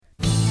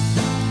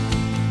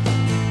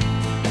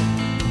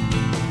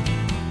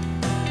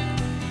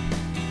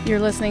You're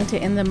listening to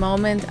In the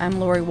Moment. I'm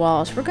Lori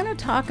Walsh. We're going to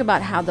talk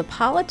about how the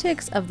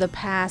politics of the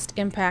past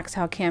impacts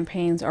how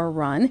campaigns are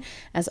run,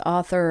 as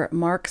author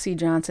Mark C.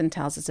 Johnson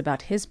tells us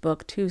about his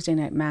book, Tuesday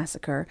Night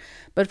Massacre.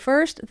 But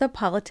first, the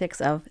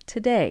politics of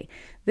today.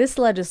 This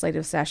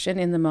legislative session,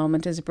 In the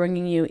Moment, is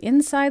bringing you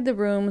inside the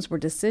rooms where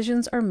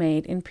decisions are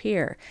made in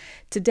Pierre.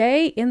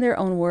 Today, in their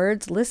own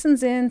words,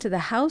 listens in to the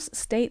House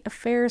State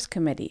Affairs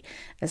Committee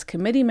as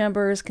committee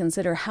members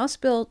consider House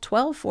Bill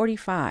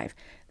 1245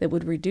 that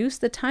would reduce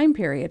the time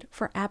period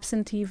for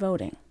absentee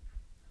voting.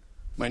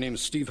 My name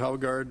is Steve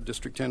Howgard,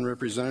 District 10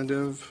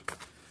 Representative,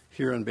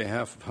 here on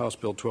behalf of House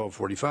Bill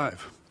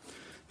 1245.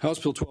 House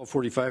Bill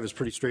 1245 is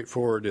pretty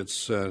straightforward.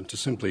 It's to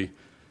simply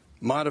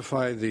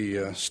modify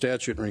the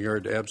statute in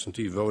regard to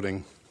absentee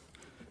voting.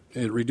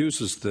 It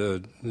reduces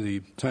the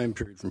time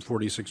period from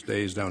 46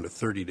 days down to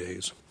 30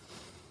 days.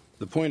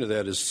 The point of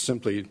that is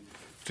simply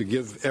to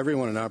give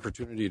everyone an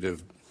opportunity to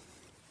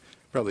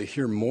probably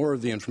hear more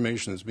of the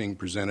information that's being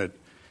presented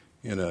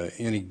in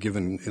any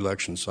given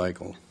election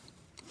cycle.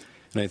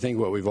 And I think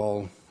what we've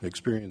all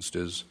experienced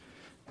is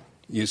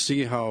you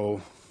see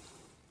how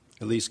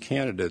at least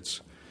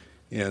candidates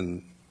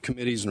and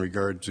committees in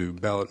regard to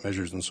ballot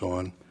measures and so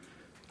on,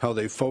 how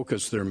they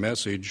focus their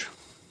message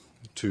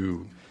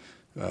to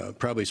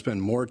probably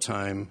spend more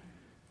time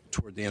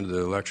toward the end of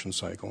the election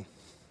cycle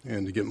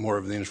and to get more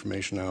of the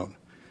information out.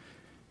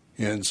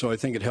 And so I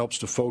think it helps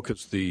to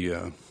focus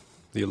the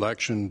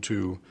election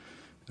to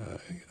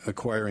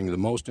acquiring the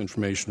most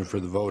information for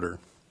the voter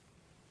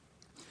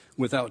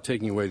without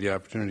taking away the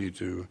opportunity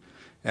to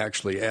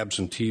actually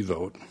absentee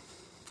vote.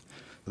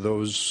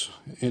 Those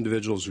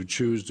individuals who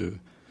choose to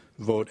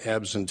vote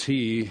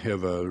absentee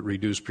have a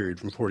reduced period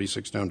from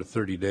 46 down to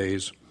 30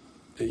 days.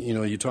 You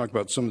know, you talk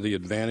about some of the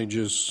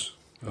advantages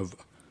of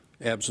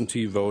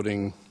absentee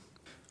voting,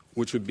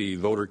 which would be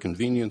voter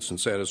convenience and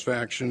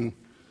satisfaction,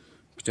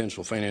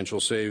 potential financial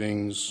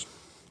savings,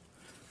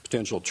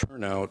 potential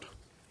turnout.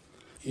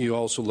 You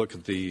also look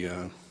at the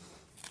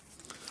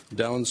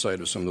downside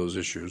of some of those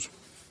issues.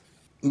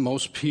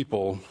 Most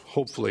people,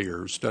 hopefully,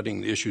 are studying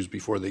the issues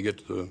before they get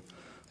to the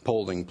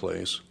polling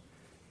place.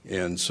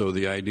 And so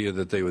the idea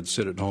that they would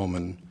sit at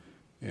home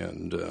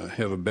and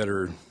have a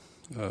better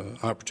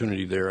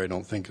opportunity there, I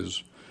don't think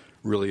is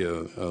really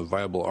a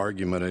viable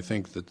argument. I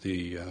think that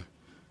the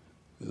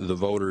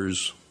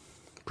voters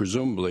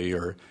presumably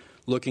are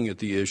looking at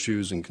the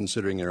issues and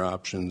considering their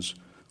options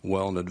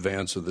well in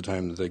advance of the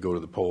time that they go to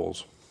the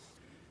polls.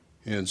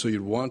 And so you'd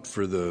want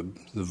for the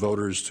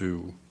voters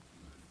to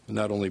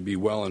not only be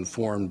well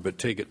informed, but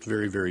take it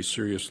very, very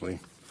seriously.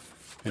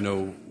 I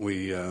know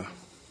we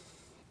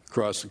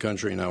across the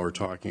country now we're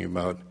talking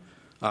about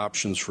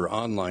options for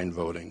online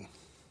voting.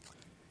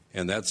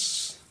 And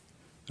that's,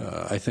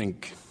 I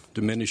think,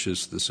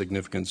 diminishes the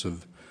significance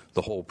of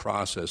the whole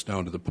process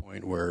down to the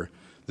point where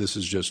this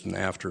is just an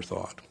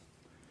afterthought.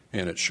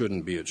 And it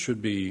shouldn't be. It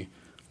should be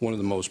one of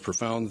the most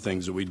profound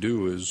things that we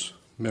do as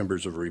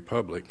members of a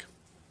republic.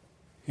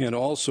 And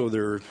also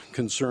there are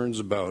concerns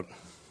about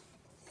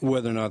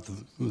whether or not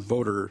the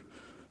voter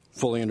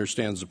fully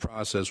understands the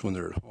process when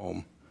they're at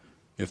home.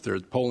 If they're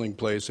at the polling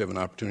place, they have an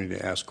opportunity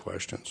to ask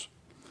questions.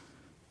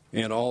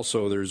 And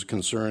also there's a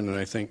concern, and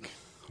I think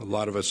a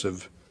lot of us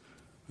have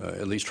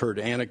at least heard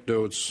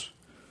anecdotes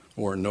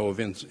or know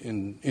of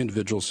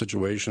individual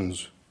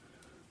situations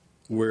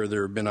where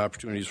there have been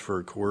opportunities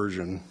for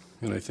coercion.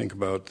 And I think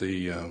about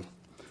the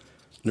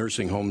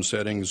nursing home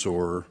settings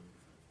or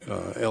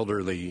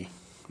elderly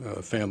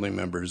family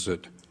members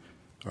that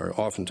are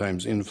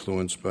oftentimes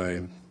influenced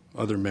by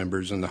other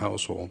members in the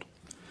household.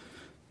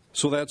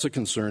 So that's a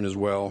concern as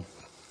well.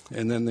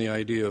 And then the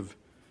idea of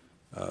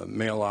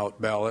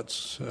mail-out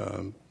ballots.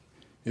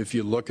 If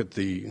you look at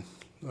the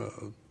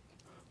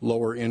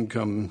lower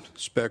income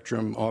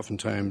spectrum,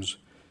 oftentimes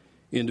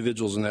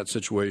individuals in that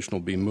situation will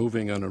be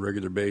moving on a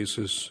regular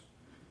basis.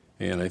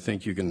 And I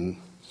think you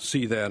can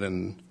see that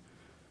in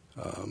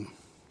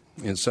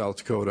South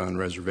Dakota on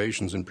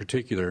reservations in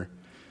particular.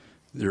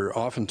 There are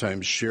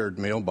oftentimes shared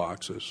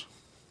mailboxes,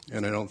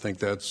 and I don't think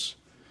that's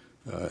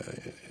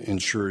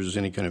ensures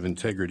any kind of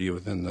integrity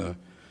within the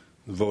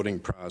voting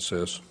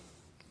process,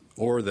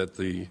 or that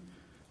the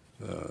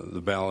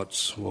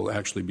ballots will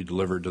actually be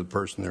delivered to the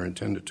person they're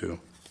intended to.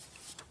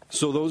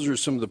 So those are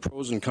some of the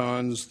pros and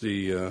cons.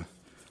 The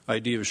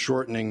idea of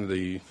shortening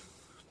the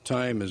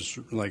time is,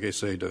 like I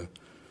say, to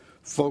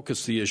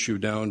focus the issue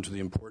down to the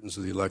importance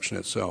of the election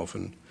itself,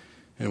 and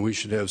we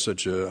should have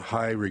such a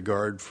high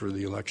regard for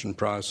the election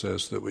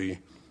process that we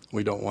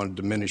don't want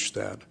to diminish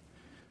that.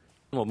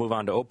 We'll move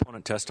on to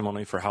opponent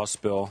testimony for House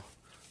Bill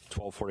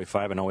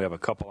 1245. I know we have a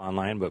couple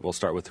online, but we'll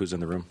start with who's in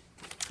the room.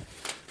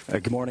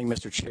 Good morning,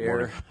 Mr.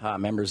 Chair,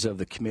 members of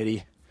the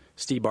committee,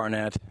 Steve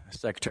Barnett,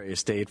 Secretary of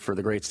State for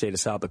the great state of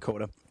South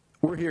Dakota.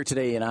 We're here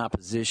today in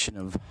opposition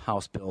of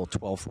House Bill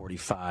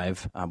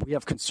 1245. We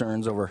have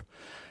concerns over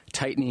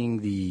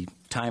tightening the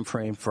time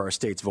frame for our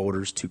state's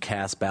voters to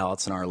cast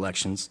ballots in our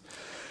elections.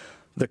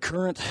 The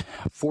current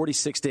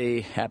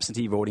 46-day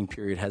absentee voting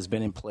period has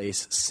been in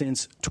place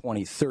since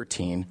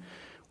 2013,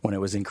 when it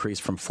was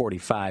increased from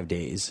 45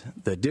 days.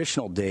 The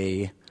additional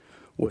day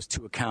was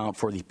to account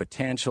for the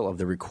potential of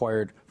the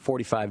required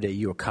 45-day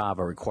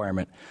UOCAVA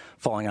requirement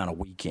falling on a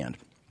weekend.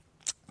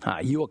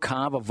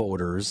 UOCAVA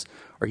voters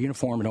are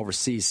uniform and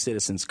overseas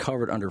citizens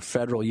covered under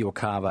federal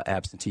UOCAVA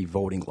absentee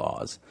voting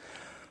laws.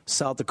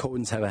 South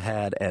Dakotans have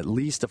had at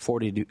least a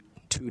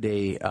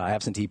 42-day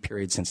absentee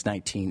period since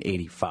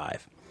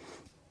 1985.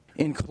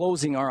 In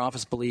closing, our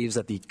office believes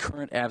that the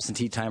current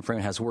absentee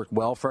timeframe has worked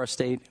well for our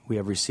state. We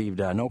have received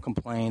no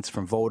complaints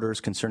from voters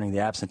concerning the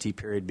absentee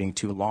period being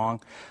too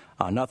long.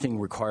 Nothing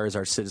requires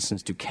our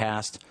citizens to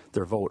cast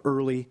their vote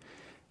early.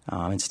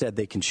 Instead,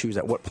 they can choose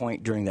at what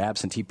point during the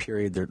absentee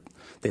period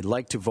they'd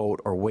like to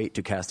vote or wait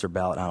to cast their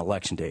ballot on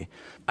Election Day.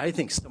 I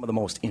think some of the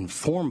most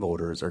informed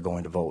voters are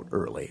going to vote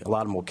early. A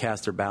lot of them will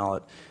cast their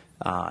ballot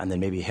and then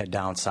maybe head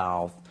down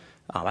south.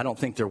 I don't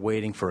think they're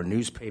waiting for a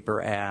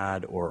newspaper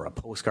ad or a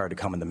postcard to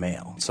come in the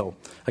mail. So,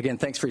 again,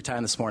 thanks for your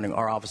time this morning.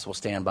 Our office will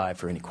stand by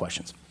for any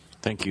questions.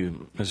 Thank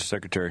you, Mr.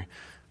 Secretary.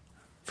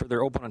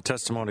 Further open on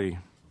testimony,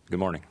 good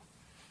morning.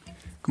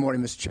 Good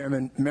morning, Mr.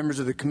 Chairman. Members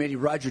of the committee,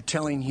 Roger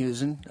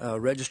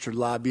Tellinghusen, registered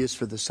lobbyist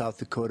for the South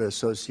Dakota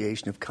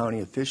Association of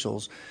County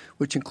Officials,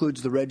 which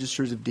includes the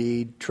registers of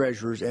deed,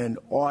 treasurers, and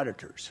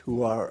auditors,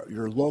 who are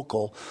your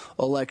local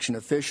election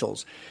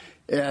officials.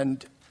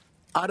 And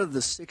out of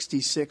the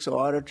 66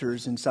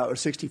 auditors in South, or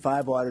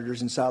 65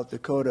 auditors in South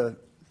Dakota,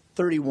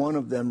 31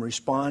 of them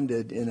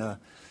responded in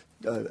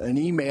an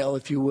email,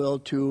 if you will,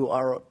 to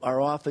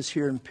our office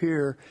here in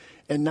Pierre,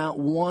 and not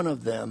one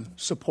of them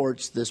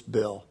supports this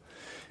bill.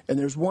 And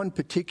there's one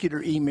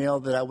particular email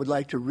that I would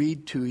like to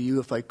read to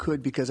you, if I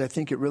could, because I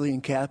think it really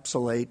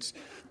encapsulates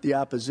the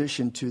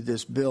opposition to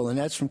this bill. And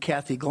that's from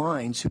Kathy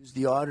Glines, who's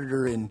the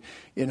auditor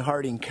in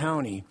Harding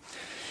County.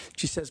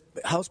 She says,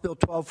 House Bill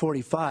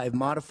 1245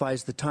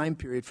 modifies the time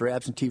period for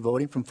absentee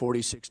voting from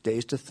 46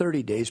 days to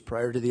 30 days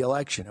prior to the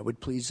election. I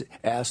would please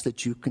ask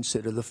that you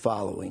consider the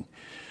following.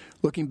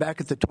 Looking back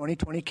at the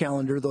 2020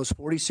 calendar, those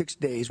 46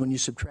 days, when you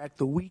subtract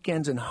the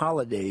weekends and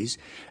holidays,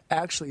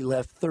 actually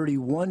left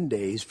 31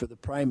 days for the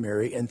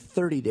primary and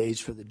 30 days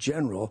for the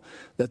general,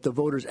 that the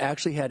voters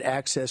actually had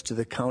access to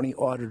the county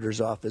auditor's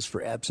office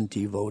for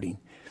absentee voting.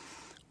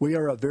 We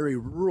are a very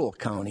rural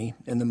county,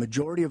 and the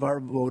majority of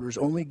our voters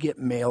only get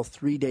mail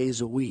 3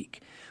 days a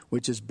week,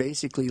 which is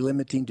basically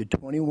limiting to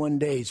 21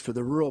 days for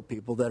the rural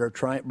people that are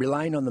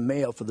relying on the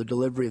mail for the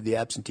delivery of the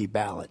absentee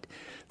ballot.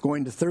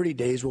 Going to 30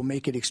 days will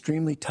make it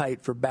extremely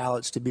tight for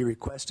ballots to be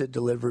requested,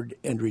 delivered,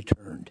 and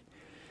returned.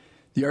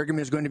 The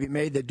argument is going to be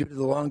made that due to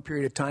the long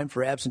period of time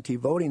for absentee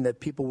voting, that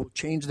people will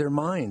change their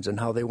minds on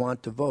how they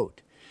want to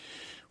vote.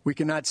 We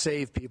cannot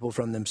save people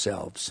from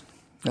themselves.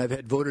 I've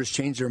had voters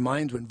change their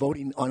minds when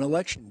voting on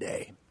Election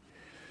Day.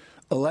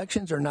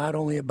 Elections are not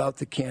only about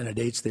the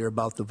candidates, they're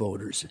about the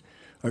voters.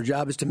 Our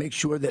job is to make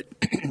sure that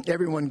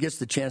everyone gets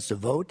the chance to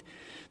vote,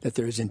 that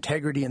there is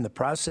integrity in the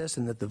process,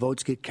 and that the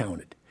votes get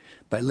counted.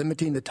 By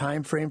limiting the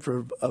time frame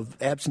of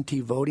absentee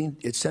voting,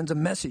 it sends a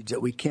message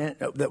that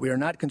we are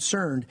not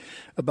concerned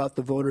about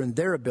the voter and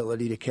their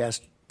ability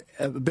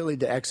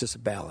to access a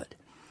ballot.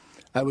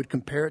 I would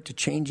compare it to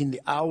changing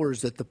the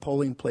hours that the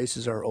polling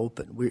places are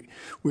open.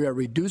 We are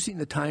reducing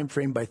the time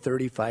frame by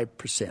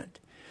 35%.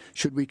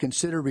 Should we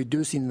consider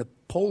reducing the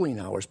polling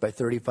hours by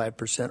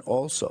 35%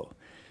 also?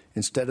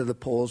 Instead of the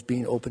polls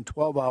being open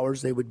 12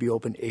 hours, they would be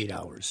open 8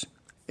 hours.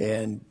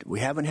 And we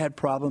haven't had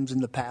problems in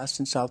the past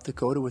in South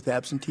Dakota with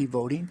absentee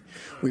voting.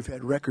 We've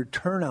had record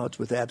turnouts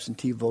with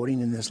absentee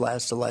voting in this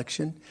last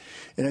election.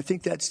 And I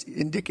think that's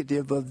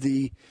indicative of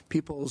the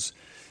people's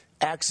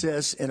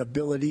access and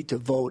ability to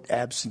vote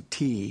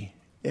absentee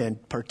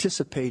and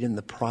participate in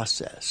the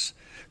process.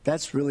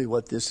 That's really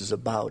what this is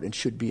about and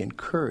should be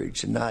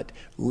encouraged and not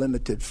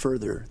limited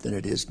further than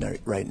it is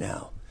right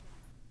now.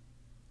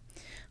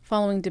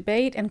 Following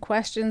debate and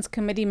questions,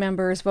 committee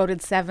members voted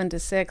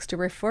 7-6 to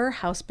refer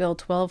House Bill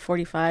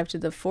 1245 to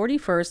the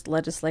 41st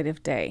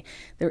legislative day.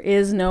 There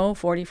is no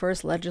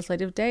 41st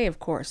legislative day, of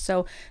course,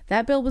 so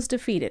that bill was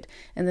defeated,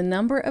 and the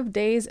number of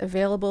days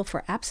available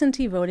for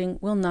absentee voting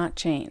will not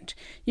change.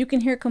 You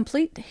can hear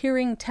complete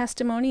hearing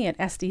testimony at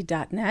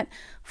sd.net.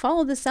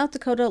 Follow the South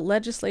Dakota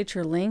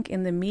Legislature link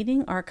in the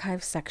meeting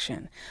archive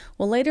section.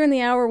 Well, later in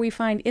the hour, we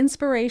find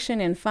inspiration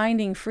in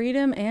finding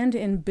freedom and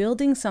in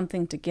building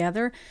something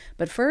together,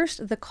 but first,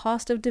 the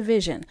cost of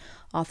division.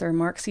 Author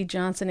Mark C.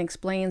 Johnson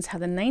explains how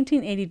the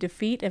 1980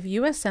 defeat of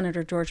U.S.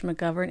 Senator George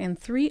McGovern and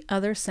 3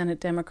 other Senate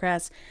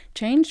Democrats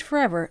changed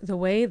forever the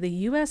way the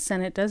U.S.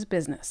 Senate does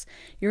business.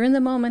 You're in the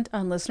moment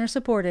on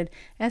listener-supported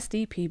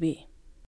SDPB.